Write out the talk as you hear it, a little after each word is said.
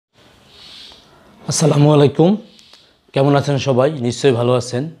আসসালামু আলাইকুম। কেমন আছেন সবাই? নিশ্চয়ই ভালো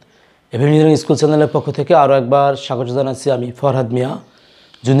আছেন। এভিনিং স্কুল চ্যানেলের পক্ষ থেকে আরও একবার স্বাগত জানাচ্ছি। আমি ফরহাদ মিয়া,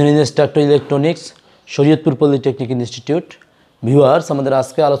 junior instructor electronics, Shariatpur polytechnic institute. Viewers, আমাদের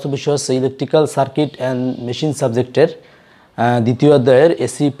আজকে আলোচ্য বিষয় হচ্ছে ইলেকট্রিক্যাল সার্কিট অ্যান্ড মেশিন সাবজেক্টের দ্বিতীয় অধ্যায়ের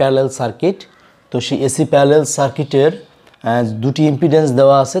এসি প্যারালেল সার্কিট। তো সেই এসি প্যারালেল সার্কিটের দুটি ইম্পিডেন্স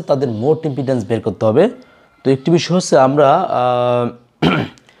দেওয়া আছে, তাদের মোট ইম্পিডেন্স বের করতে হবে। তো একটি বিষয় হচ্ছে আমরা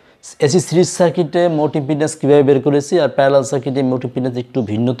এসি সিরিজ সার্কিটে মোট ইম্পিডেন্স কীভাবে বের করেছি, আর প্যারালাল সার্কিটে মোট ইম্পিডেন্স একটু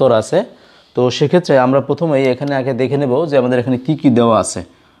ভিন্নতর আছে। তো সেক্ষেত্রে আমরা প্রথমেই এখানে আগে দেখে নেব যে আমাদের এখানে কি কি দেওয়া আছে।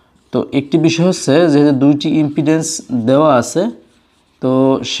 তো একটি বিষয় হচ্ছে যেহেতু দুইটি ইম্পিডেন্স দেওয়া আছে, তো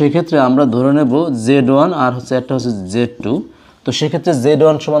সেক্ষেত্রে আমরা ধরে নেব Z1 আর হচ্ছে একটা হচ্ছে Z2। তো সেক্ষেত্রে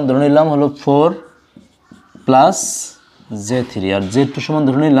Z1 সমান ধরে নিলাম হলো 4 প্লাস J3, আর Z2 সমান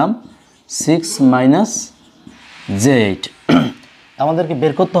ধরে নিলাম 6 মাইনাস J8। আমাদেরকে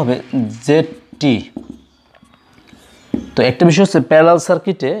বের করতে হবে ZT। তো একটা বিষয় হচ্ছে প্যারালাল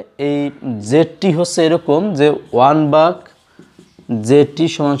সার্কিটে এই ZT হচ্ছে এরকম যে 1 ভাগ ZT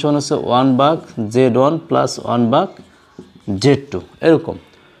সমান সমান হচ্ছে 1 ভাগ Z1 প্লাস 1 ভাগ Z2 এরকম।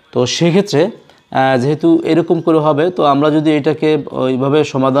 তো সেক্ষেত্রে যেহেতু এরকম করে হবে, তো আমরা যদি এটাকে ওইভাবে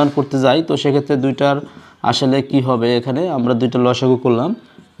সমাধান করতে যাই, তো সেক্ষেত্রে দুইটার আসলে কি হবে, এখানে আমরা দুইটা লসাগু করলাম,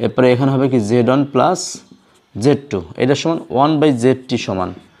 এরপরে এখানে হবে কি Z1 প্লাস Z2, এটা সমান 1/ZT সমান।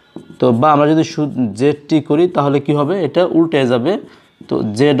 তো বা আমরা যদি ZT করি তাহলে কি হবে, এটা উল্টে যাবে। তো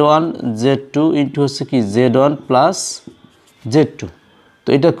Z1 Z2 ইন্টু হচ্ছে কি Z1 প্লাস Z2। তো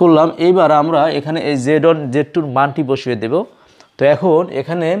এটা করলাম। এইবার আমরা এখানে এই Z1 Z2-র মানটি বসিয়ে দেব। তো এখন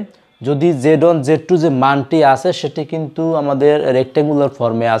এখানে যদি Z1 Z2 যে মানটি আছে সেটি কিন্তু আমাদের রেক্ট্যাঙ্গুলার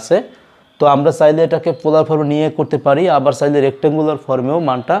ফর্মে আছে। তো আমরা চাইলে এটাকে পোলার ফর্মে নিয়ে করতে পারি, আবার চাইলে রেক্ট্যাঙ্গুলার ফর্মেও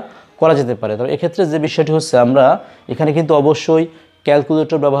মানটা করা যেতে পারে। তবে এক্ষেত্রে যে বিষয়টি হচ্ছে, আমরা এখানে কিন্তু অবশ্যই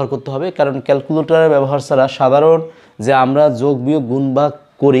ক্যালকুলেটর ব্যবহার করতে হবে, কারণ ক্যালকুলেটরের ব্যবহার ছাড়া সাধারণ যে আমরা যোগ বিয়োগ গুণ ভাগ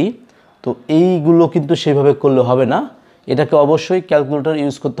করি, তো এইগুলো কিন্তু সেইভাবে করলে হবে না। এটাকে অবশ্যই ক্যালকুলেটর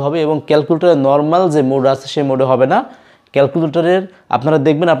ইউজ করতে হবে, এবং ক্যালকুলেটরের নর্মাল যে মোড আছে সেই মোডে হবে না। ক্যালকুলেটরের আপনারা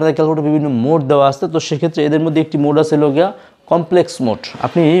দেখবেন আপনাদের ক্যালকুলেটর বিভিন্ন মোড দেওয়া আছে। তো সেক্ষেত্রে এদের মধ্যে একটি মোড আছে লগিয়া কমপ্লেক্স মোড।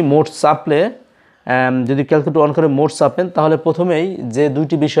 আপনি মোড চাপলে, যদি ক্যালকুলেটর অন করে মোড চাপেন, তাহলে প্রথমেই যে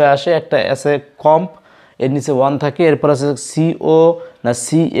দুইটি বিষয় আসে, একটা আছে কম্প, এর নিচে 1 থাকে, এরপর আছে CO না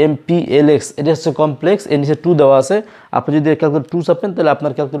CMPLX, এটা হচ্ছে কমপ্লেক্স, এর নিচে 2 দেওয়া আছে। আপনি যদি ক্যালকুলেটর 2 চাপেন তাহলে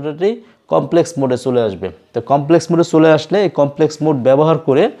আপনার ক্যালকুলেটরটি কমপ্লেক্স মোডে চলে আসবে। তো কমপ্লেক্স মোডে চলে আসলে এই কমপ্লেক্স মোড ব্যবহার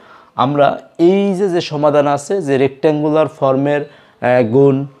করে আমরা এই যে সমাধান আছে, যে রেক্ট্যাঙ্গুলার ফর্মের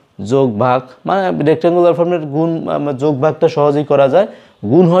গুণ যোগ ভাগ, মানে রেক্ট্যাঙ্গুলার ফর্মের গুণ যোগ ভাগটা সহজেই করা যায়,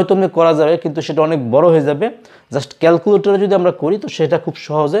 গুণ হয়তো করা যাবে কিন্তু সেটা অনেক বড় হয়ে যাবে। জাস্ট ক্যালকুলেটরে যদি আমরা করি তো সেটা খুব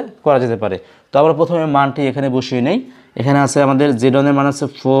সহজে করা যেতে পারে। তো আমরা প্রথমে মানটি এখানে বসিয়ে নেই। এখানে আছে আমাদের Z1 এর মান আছে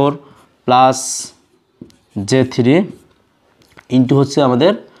 4 প্লাস J3 ইন্টু হচ্ছে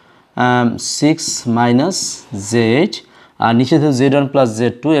আমাদের 6 মাইনাস J8, আর নিচে থেকে Z1 প্লাস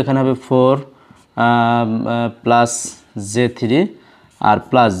Z2, এখানে হবে 4 প্লাস J3 আর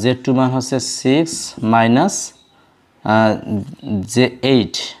প্লাস Z2 মান হচ্ছে 6 মাইনাস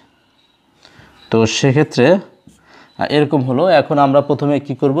J8। তো সেক্ষেত্রে এরকম হলো। এখন আমরা প্রথমে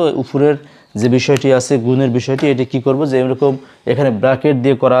কি করব, উপরের যে বিষয়টি আছে গুণের বিষয়টি, এটি কি করব, যে এরকম এখানে ব্র্যাকেট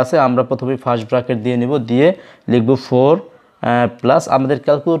দিয়ে করা আছে, আমরা প্রথমে ফার্স্ট ব্র্যাকেট দিয়ে নেব, দিয়ে লিখব 4 প্লাস, আমাদের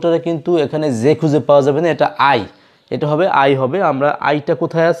ক্যালকুলেটরে কিন্তু এখানে যে খুঁজে পাওয়া যাবে না, এটা আই, এটা হবে আই হবে। আমরা আইটা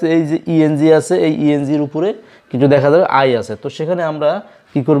কোথায় আছে, এই যে ইএনজি আছে, এই ইএনজির উপরে কিন্তু দেখা যাবে আই আছে। তো সেখানে আমরা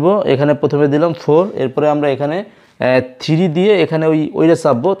কি করব, এখানে প্রথমে দিলাম 4, এরপরে আমরা এখানে 3 দিয়ে এখানে ওইটা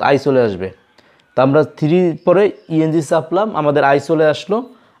চাপবো, আই চলে আসবে। তো আমরা 3 পরে ইএনজি চাপলাম, আমাদের আই চলে আসলো।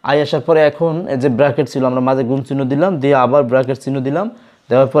 আই আসার পরে এখন যে ব্র্যাকেট ছিল, আমরা মাঝে গুণ চিহ্ন দিলাম, দিয়ে আবার ব্র্যাকেট চিহ্ন দিলাম,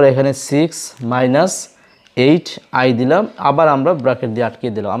 দেওয়ার পরে এখানে 6 মাইনাস 8 আই দিলাম, আবার আমরা ব্র্যাকেট দিয়ে আটকে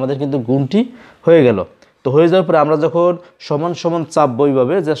দিলাম। আমাদের কিন্তু গুণটি হয়ে গেল। তো হয়ে যাওয়ার পরে আমরা যখন সমান সমান চাপবো,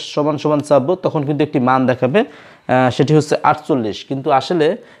 এইভাবে যে সমান সমান চাপবো, তখন কিন্তু একটি মান দেখাবে, সেটি হচ্ছে 48। কিন্তু আসলে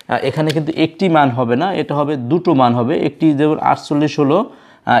এখানে কিন্তু একটি মান হবে না, এটা হবে দুটো মান হবে। একটি যেমন 48 হলো,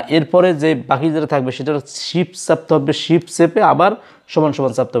 এরপরে যে বাকি যেটা থাকবে সেটা শিফট চাপতে হবে, শিফট চেপে আবার সমান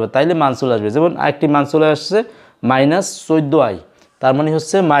সমান চাপতে হবে, তাইলে মান চলে আসবে। যেমন আরেকটি মান চলে আসছে মাইনাস 14i, তার মানে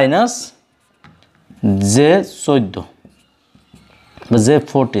হচ্ছে মাইনাস J14 বা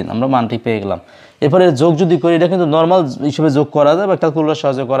J14, আমরা মানটি পেয়ে গেলাম। এরপরে যোগ যদি করি, এটা কিন্তু নর্মাল হিসেবে যোগ করা যায় বা ক্যালকুলেটরের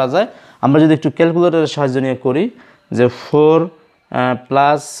সাহায্যে করা যায়। আমরা যদি একটু ক্যালকুলেটরের সাহায্য নিয়ে করি, যে 4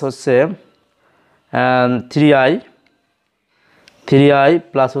 প্লাস হচ্ছে 3i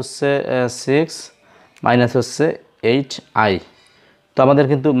প্লাস হচ্ছে 6 মাইনাস হচ্ছে 8i, তো আমাদের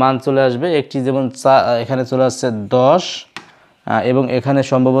কিন্তু মান চলে আসবে একটি, যেমন এখানে চলে আসছে 10 এবং এখানে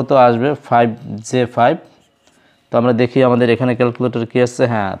সম্ভবত আসবে 5J5। তো আমরা দেখি আমাদের এখানে ক্যালকুলেটর কি আসছে,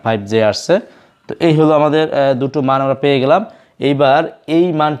 হ্যাঁ 5J আসছে। তো এই হলো আমাদের দুটো মান আমরা পেয়ে গেলাম। এইবার এই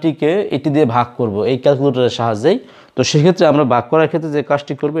মানটিকে এটি দিয়ে ভাগ করব এই ক্যালকুলেটরের সাহায্যেই। তো সেক্ষেত্রে আমরা ভাগ করার ক্ষেত্রে যে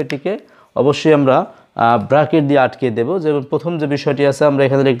কাজটি করব, এটিকে অবশ্যই আমরা ব্র্যাকেট দিয়ে আটকে দেব। যেমন প্রথম যে বিষয়টি আছে আমরা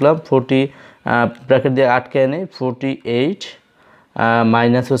এখানে লিখলাম 40, ব্র্যাকেট দিয়ে আটকে এনে 48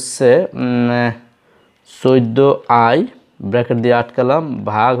 মাইনাস হচ্ছে 14i, ব্র্যাকেট দিয়ে আটকালাম,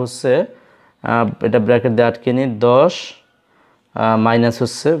 ভাগ হচ্ছে এটা ব্র্যাকেট দিয়ে আটকে নিই 10 মাইনাস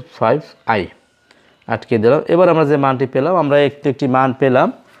হচ্ছে 5i, আটকে দিলাম। এবার আমরা যে মানটি পেলাম, আমরা একটি মান পেলাম,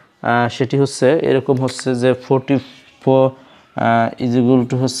 সেটি হচ্ছে এরকম হচ্ছে যে 44 ইজ ইকুয়াল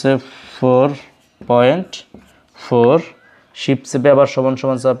টু হচ্ছে 4.4, শিফট চেপে আবার সমান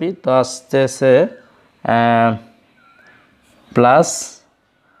সমান চাপি, তো আসতেছে প্লাস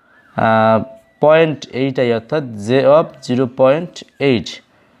 0.8i, অর্থাৎ জে অফ 0.8।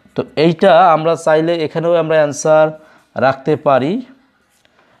 তো এইটা আমরা চাইলে এখানেও আমরা অ্যান্সার রাখতে পারি,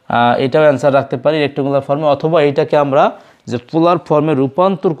 এটাও অ্যান্সার রাখতে পারি রেক্টেঙ্গুলার ফর্মে, অথবা এইটাকে আমরা যে পোলার ফর্মে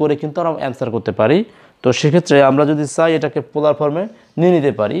রূপান্তর করে কিন্তু আমরা অ্যান্সার করতে পারি। তো সেক্ষেত্রে আমরা যদি চাই এটাকে পোলার ফর্মে নিয়ে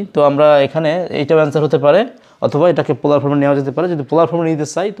নিতে পারি। তো আমরা এখানে এইটাও অ্যান্সার হতে পারে, অথবা এটাকে পোলার ফর্মে নেওয়া যেতে পারে। যদি পোলার ফর্মে নিতে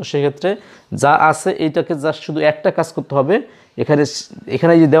চাই, তো সেক্ষেত্রে যা আছে এইটাকে জাস্ট শুধু একটা কাজ করতে হবে।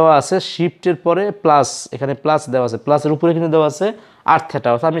 এখানে যে দেওয়া আছে শিফটের পরে প্লাস, এখানে প্লাস দেওয়া আছে, প্লাসের উপরে কিন্তু দেওয়া আছে r θ,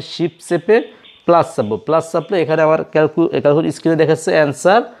 অর্থাৎ আমি শিফট চেপে প্লাস চাপবো, প্লাস চাপলে এখানে আমার ক্যালকুলেট স্ক্রিনে দেখাচ্ছে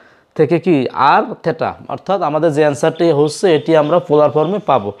অ্যান্সার থেকে কি r θ, অর্থাৎ আমাদের যে অ্যান্সারটি হচ্ছে এটি আমরা পোলার ফর্মে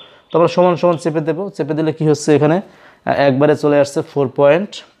পাবো। তো আমরা সমান সমান চেপে দেবো, চেপে দিলে কি হচ্ছে এখানে একবারে চলে আসছে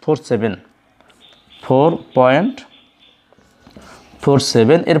 4.47।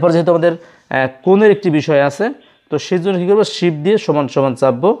 এরপর যেহেতু আমাদের কোণের একটি বিষয় আছে, তো সেই জন্য কী করবো, শিফট দিয়ে সমান সমান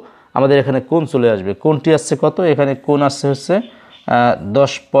চাপবো, আমাদের এখানে কোণ চলে আসবে। কোণটি আসছে কত, এখানে কোণ আসছে হচ্ছে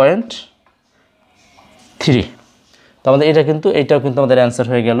 10.3। তো আমাদের এইটাও কিন্তু আমাদের অ্যান্সার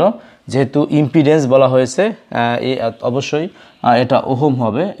হয়ে গেল। যেহেতু ইম্পিডেন্স বলা হয়েছে, অবশ্যই এটা ওহম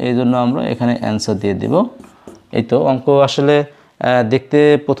হবে, এই জন্য আমরা এখানে অ্যান্সার দিয়ে দেব। এই তো অঙ্ক আসলে দেখতে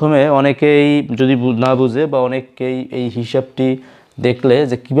প্রথমে অনেকেই যদি না বুঝে, বা অনেকেই এই হিসাবটি দেখলে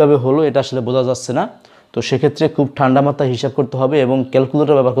যে কিভাবে হলো এটা আসলে বোঝা যাচ্ছে না। তো সেক্ষেত্রে খুব ঠান্ডা মাথায় হিসাব করতে হবে এবং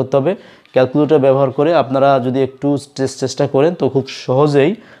ক্যালকুলেটর ব্যবহার করতে হবে। ক্যালকুলেটর ব্যবহার করে আপনারা যদি একটু চেষ্টা করেন, তো খুব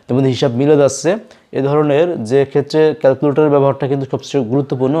সহজেই তেমন হিসাব মিলে যাচ্ছে। এ ধরনের যে ক্ষেত্রে ক্যালকুলেটরের ব্যবহারটা কিন্তু সবচেয়ে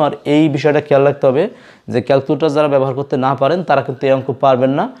গুরুত্বপূর্ণ। আর এই বিষয়টা খেয়াল রাখতে হবে যে ক্যালকুলেটর যারা ব্যবহার করতে না পারেন তারা কিন্তু এই অঙ্ক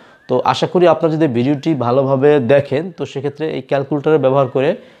পারবেন না। তো আশা করি আপনারা যদি ভিডিওটি ভালোভাবে দেখেন, তো সেক্ষেত্রে এই ক্যালকুলেটর ব্যবহার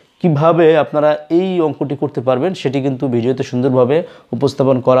করে কিভাবে আপনারা এই অঙ্কটি করতে পারবেন সেটি কিন্তু ভিডিওতে সুন্দরভাবে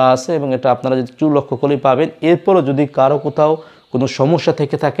উপস্থাপন করা আছে, এবং এটা আপনারা যদি একটু লক্ষ্য করলেই পাবেন। এরপরও যদি কারো কোথাও কোনো সমস্যা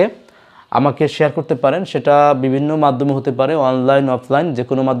থেকে থাকে আমাকে শেয়ার করতে পারেন, সেটা বিভিন্ন মাধ্যমে হতে পারে, অনলাইন অফলাইন যে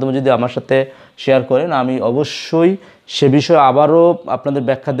কোনো মাধ্যমে যদি আমার সাথে শেয়ার করেন, আমি অবশ্যই সে বিষয়ে আবারও আপনাদের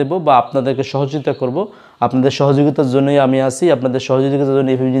ব্যাখ্যা দেব বা আপনাদেরকে সহযোগিতা করব। আপনাদের সহযোগিতার জন্যই আমি আছি, আপনাদের সহযোগিতার জন্য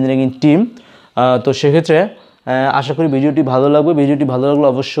এফএম ইঞ্জিনিয়ারিং টিম। তো সেক্ষেত্রে আশা করি ভিডিওটি ভালো লাগবে। ভিডিওটি ভালো লাগলে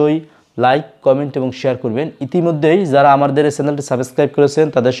অবশ্যই লাইক, কমেন্ট এবং শেয়ার করবেন। ইতিমধ্যেই যারা আমাদের এই চ্যানেলটি সাবস্ক্রাইব করেছেন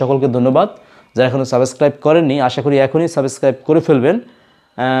তাদের সকলকে ধন্যবাদ। যারা এখনও সাবস্ক্রাইব করেননি, আশা করি এখনই সাবস্ক্রাইব করে ফেলবেন।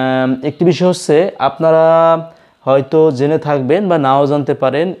 একটি বিষয় হচ্ছে, আপনারা হয়তো জেনে থাকবেন বা নাও জানতে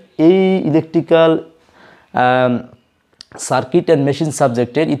পারেন, এই ইলেকট্রিক্যাল সার্কিট অ্যান্ড মেশিন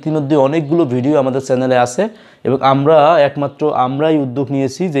সাবজেক্টের ইতিমধ্যে অনেকগুলো ভিডিও আমাদের চ্যানেলে আছে, এবং আমরাই উদ্যোগ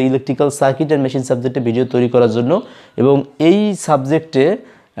নিয়েছি যে ইলেকট্রিক্যাল সার্কিট অ্যান্ড মেশিন সাবজেক্টে ভিডিও তৈরি করার জন্য। এবং এই সাবজেক্টে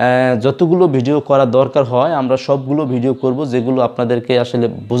যতগুলো ভিডিও করা দরকার হয় আমরা সবগুলো ভিডিও করব, যেগুলো আপনাদেরকে আসলে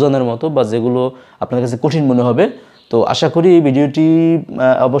বোঝানোর মতো বা যেগুলো আপনাদের কাছে কঠিন মনে হবে। তো আশা করি এই ভিডিওটি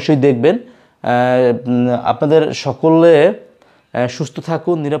অবশ্যই দেখবেন। আপনাদের সকলে সুস্থ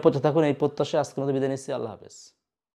থাকুন, নিরাপদে থাকুন, এই প্রত্যাশায় আজকের মতো বিদায় নিচ্ছি। আল্লাহ হাফেজ।